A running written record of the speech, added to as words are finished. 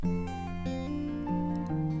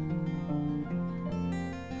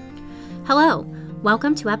Hello,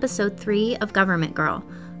 welcome to episode 3 of Government Girl.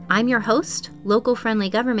 I'm your host, local friendly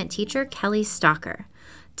government teacher Kelly Stalker.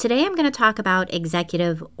 Today I'm going to talk about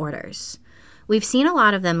executive orders. We've seen a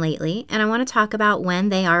lot of them lately, and I want to talk about when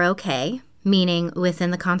they are okay, meaning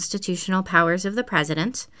within the constitutional powers of the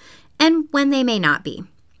president, and when they may not be.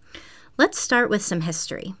 Let's start with some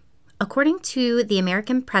history. According to the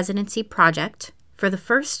American Presidency Project, for the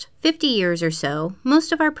first 50 years or so,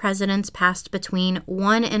 most of our presidents passed between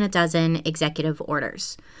 1 and a dozen executive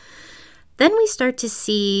orders. Then we start to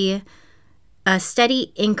see a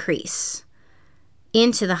steady increase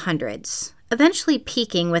into the hundreds, eventually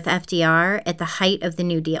peaking with FDR at the height of the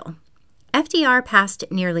New Deal. FDR passed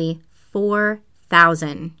nearly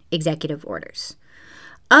 4,000 executive orders.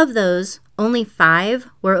 Of those, only 5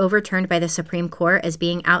 were overturned by the Supreme Court as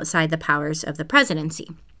being outside the powers of the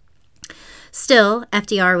presidency. Still,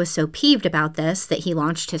 FDR was so peeved about this that he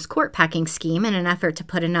launched his court packing scheme in an effort to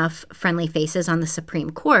put enough friendly faces on the Supreme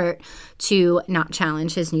Court to not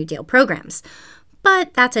challenge his New Deal programs.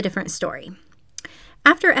 But that's a different story.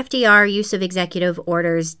 After FDR, use of executive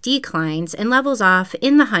orders declines and levels off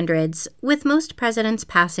in the hundreds, with most presidents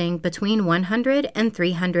passing between 100 and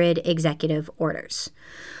 300 executive orders.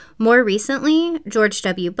 More recently, George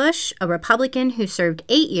W. Bush, a Republican who served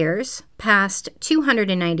 8 years, passed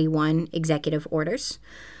 291 executive orders.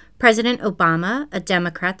 President Obama, a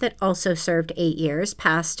Democrat that also served 8 years,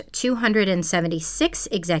 passed 276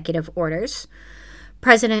 executive orders.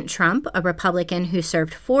 President Trump, a Republican who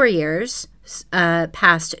served 4 years,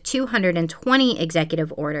 passed 220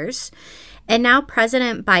 executive orders. And now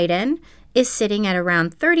President Biden is sitting at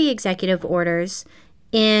around 30 executive orders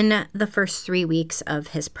in the first 3 weeks of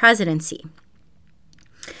his presidency.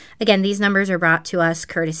 Again, these numbers are brought to us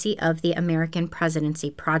courtesy of the American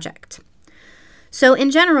Presidency Project. So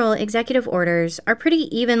in general, executive orders are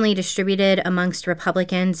pretty evenly distributed amongst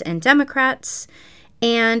Republicans and Democrats,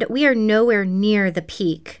 and we are nowhere near the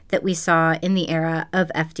peak that we saw in the era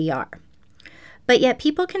of FDR. But yet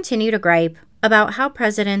people continue to gripe about how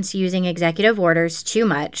presidents using executive orders too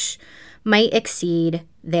much might exceed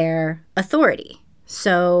their authority.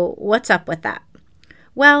 So what's up with that?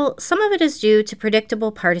 Well, some of it is due to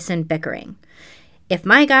predictable partisan bickering. If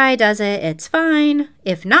my guy does it, it's fine.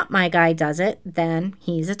 If not my guy does it, then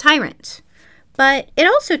he's a tyrant. But it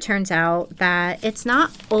also turns out that it's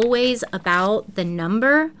not always about the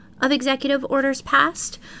number of executive orders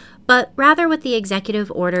passed, but rather what the executive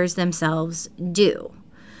orders themselves do.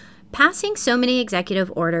 Passing so many executive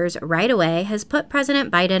orders right away has put President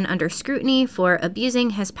Biden under scrutiny for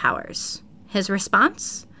abusing his powers. His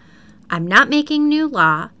response? I'm not making new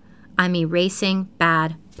law. I'm erasing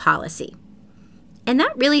bad policy. And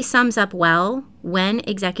that really sums up well when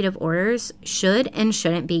executive orders should and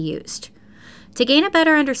shouldn't be used. To gain a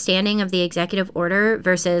better understanding of the executive order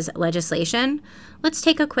versus legislation, let's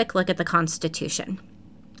take a quick look at the Constitution.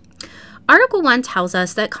 Article 1 tells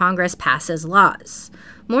us that Congress passes laws.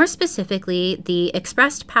 More specifically, the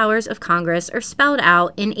expressed powers of Congress are spelled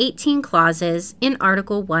out in 18 clauses in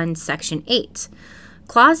Article 1, Section 8.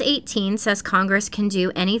 Clause 18 says Congress can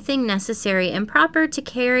do anything necessary and proper to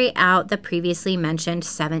carry out the previously mentioned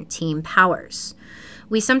 17 powers.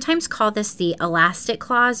 We sometimes call this the elastic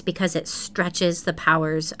clause because it stretches the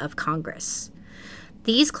powers of Congress.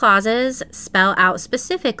 These clauses spell out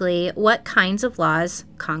specifically what kinds of laws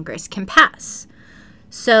Congress can pass.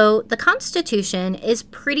 So the Constitution is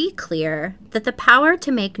pretty clear that the power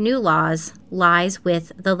to make new laws lies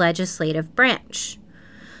with the legislative branch.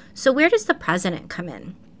 So where does the president come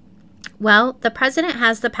in? Well, the president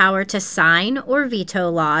has the power to sign or veto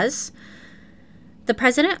laws. The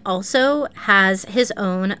president also has his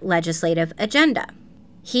own legislative agenda.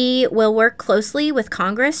 He will work closely with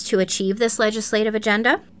Congress to achieve this legislative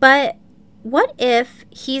agenda. But what if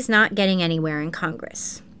he's not getting anywhere in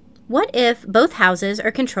Congress? What if both houses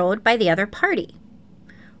are controlled by the other party?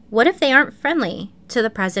 What if they aren't friendly to the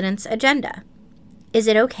president's agenda? Is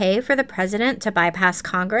it okay for the president to bypass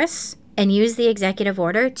Congress and use the executive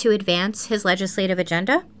order to advance his legislative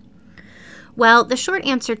agenda? Well, the short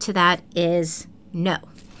answer to that is no.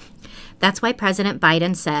 That's why President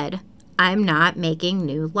Biden said, I'm not making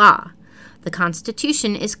new law. The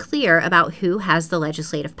Constitution is clear about who has the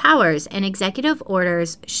legislative powers, and executive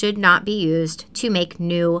orders should not be used to make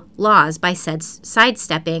new laws by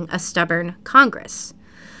sidestepping a stubborn Congress.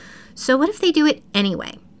 So what if they do it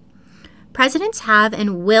anyway? Presidents have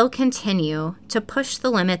and will continue to push the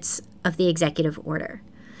limits of the executive order.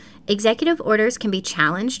 Executive orders can be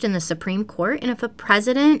challenged in the Supreme Court, and if a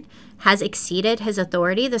president has exceeded his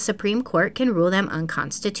authority, the Supreme Court can rule them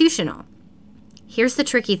unconstitutional. Here's the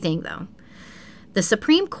tricky thing, though. The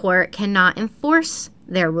Supreme Court cannot enforce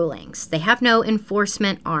their rulings. They have no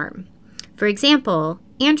enforcement arm. For example,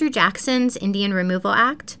 Andrew Jackson's Indian Removal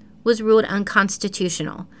Act was ruled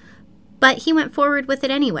unconstitutional, but he went forward with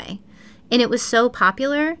it anyway. And it was so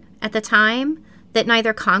popular at the time that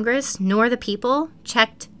neither Congress nor the people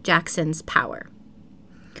checked Jackson's power.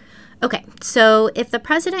 Okay, so if the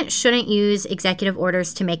president shouldn't use executive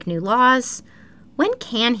orders to make new laws, when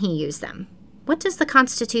can he use them? What does the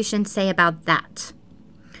Constitution say about that?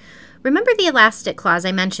 Remember the elastic clause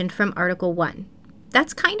I mentioned from Article 1?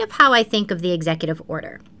 That's kind of how I think of the executive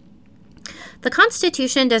order. The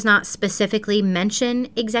Constitution does not specifically mention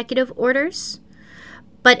executive orders,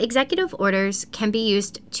 but executive orders can be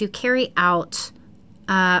used to carry out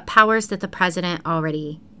powers that the president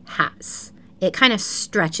already has. It kind of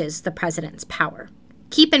stretches the president's power.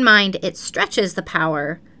 Keep in mind, it stretches the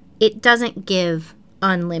power. It doesn't give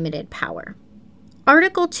unlimited power.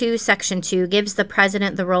 Article 2, Section 2 gives the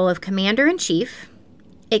president the role of commander-in-chief.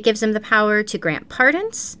 It gives him the power to grant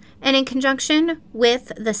pardons, and in conjunction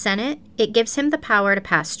with the Senate, it gives him the power to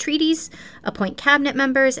pass treaties, appoint cabinet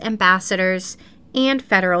members, ambassadors, and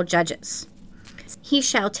federal judges. He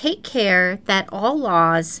shall take care that all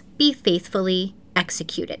laws be faithfully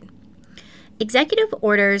executed. Executive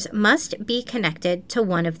orders must be connected to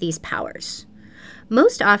one of these powers.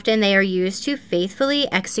 Most often, they are used to faithfully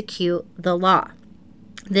execute the law.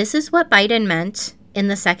 This is what Biden meant in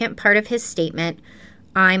the second part of his statement,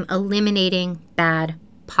 "I'm eliminating bad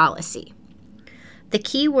policy." The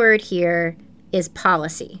key word here is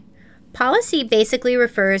policy. Policy basically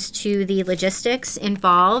refers to the logistics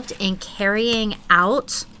involved in carrying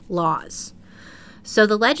out laws. So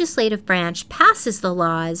the legislative branch passes the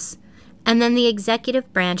laws, and then the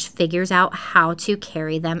executive branch figures out how to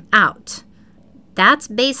carry them out. That's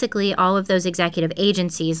basically all of those executive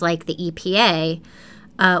agencies like the EPA,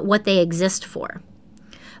 what they exist for.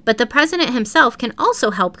 But the president himself can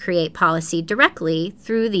also help create policy directly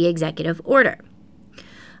through the executive order.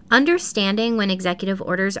 Understanding when executive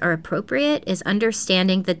orders are appropriate is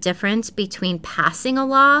understanding the difference between passing a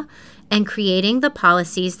law and creating the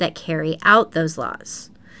policies that carry out those laws.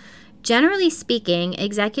 Generally speaking,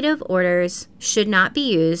 executive orders should not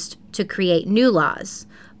be used to create new laws,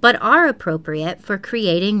 but are appropriate for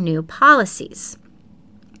creating new policies.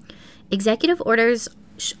 Executive orders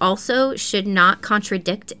also should not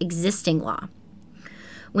contradict existing law.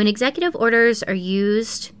 When executive orders are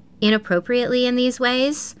used inappropriately in these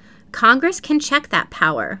ways, Congress can check that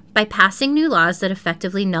power by passing new laws that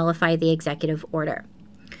effectively nullify the executive order.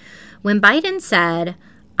 When Biden said,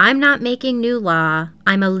 "I'm not making new law,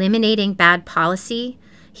 I'm eliminating bad policy,"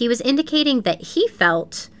 he was indicating that he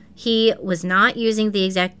felt he was not using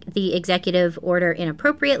the executive order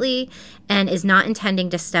inappropriately and is not intending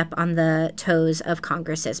to step on the toes of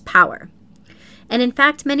Congress's power. And in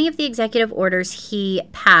fact, many of the executive orders he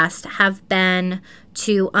passed have been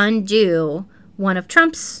to undo one of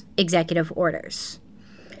Trump's executive orders.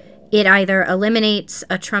 It either eliminates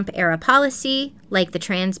a Trump-era policy, like the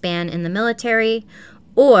trans ban in the military,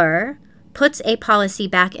 or puts a policy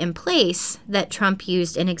back in place that Trump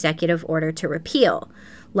used an executive order to repeal,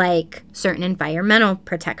 like certain environmental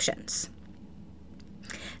protections.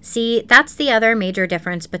 See, that's the other major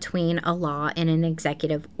difference between a law and an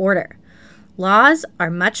executive order. Laws are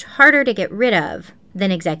much harder to get rid of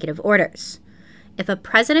than executive orders. If a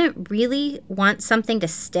president really wants something to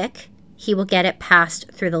stick, he will get it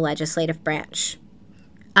passed through the legislative branch.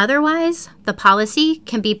 Otherwise, the policy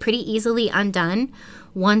can be pretty easily undone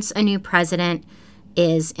once a new president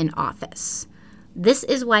is in office. This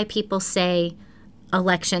is why people say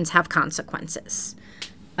elections have consequences.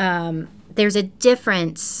 There's a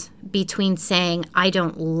difference between saying, "I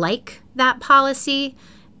don't like that policy,"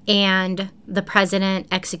 and the president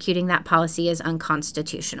executing that policy is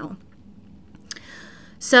unconstitutional.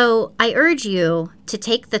 So I urge you to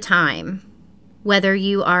take the time, whether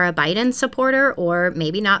you are a Biden supporter or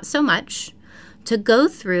maybe not so much, to go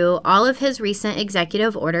through all of his recent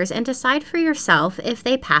executive orders and decide for yourself if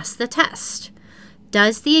they pass the test.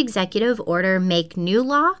 Does the executive order make new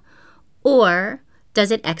law, or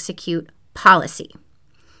does it execute policy?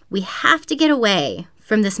 We have to get away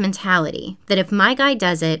from this mentality that if my guy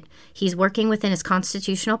does it, he's working within his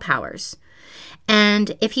constitutional powers.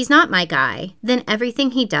 And if he's not my guy, then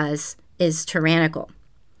everything he does is tyrannical.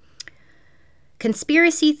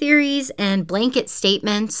 Conspiracy theories and blanket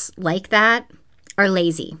statements like that are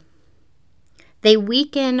lazy. They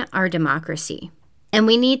weaken our democracy, and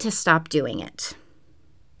we need to stop doing it.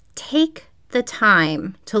 Take the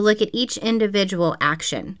time to look at each individual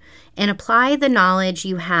action and apply the knowledge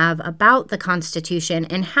you have about the Constitution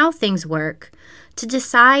and how things work to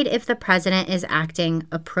decide if the president is acting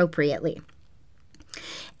appropriately.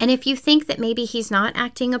 And if you think that maybe he's not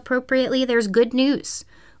acting appropriately, there's good news.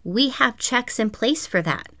 We have checks in place for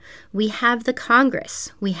that. We have the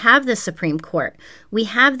Congress. We have the Supreme Court. We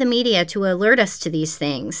have the media to alert us to these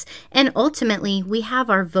things. And ultimately, we have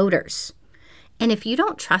our voters. And if you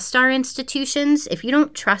don't trust our institutions, if you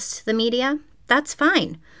don't trust the media, that's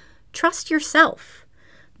fine. Trust yourself.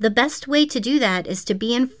 The best way to do that is to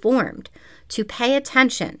be informed, to pay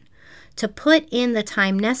attention, to put in the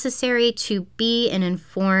time necessary to be an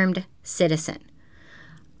informed citizen.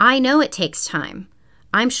 I know it takes time.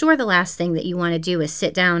 I'm sure the last thing that you want to do is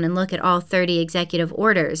sit down and look at all 30 executive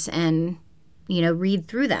orders and, read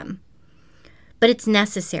through them. But it's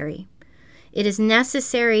necessary. It is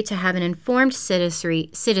necessary to have an informed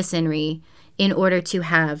citizenry in order to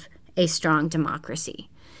have a strong democracy.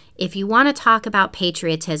 If you want to talk about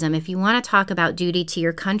patriotism, if you want to talk about duty to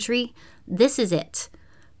your country, this is it.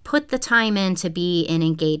 Put the time in to be an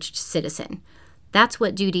engaged citizen. That's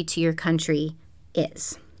what duty to your country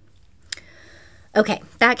is. Okay,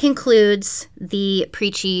 that concludes the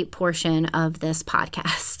preachy portion of this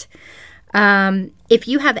podcast. If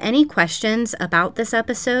you have any questions about this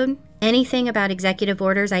episode, anything about executive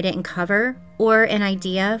orders I didn't cover, or an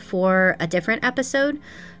idea for a different episode,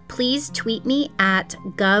 please tweet me at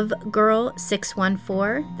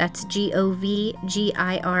govgirl614. That's GOVGIRL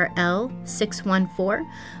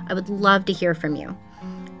 614. I would love to hear from you.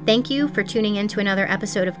 Thank you for tuning in to another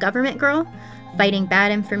episode of Government Girl, fighting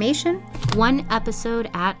bad information, one episode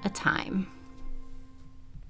at a time.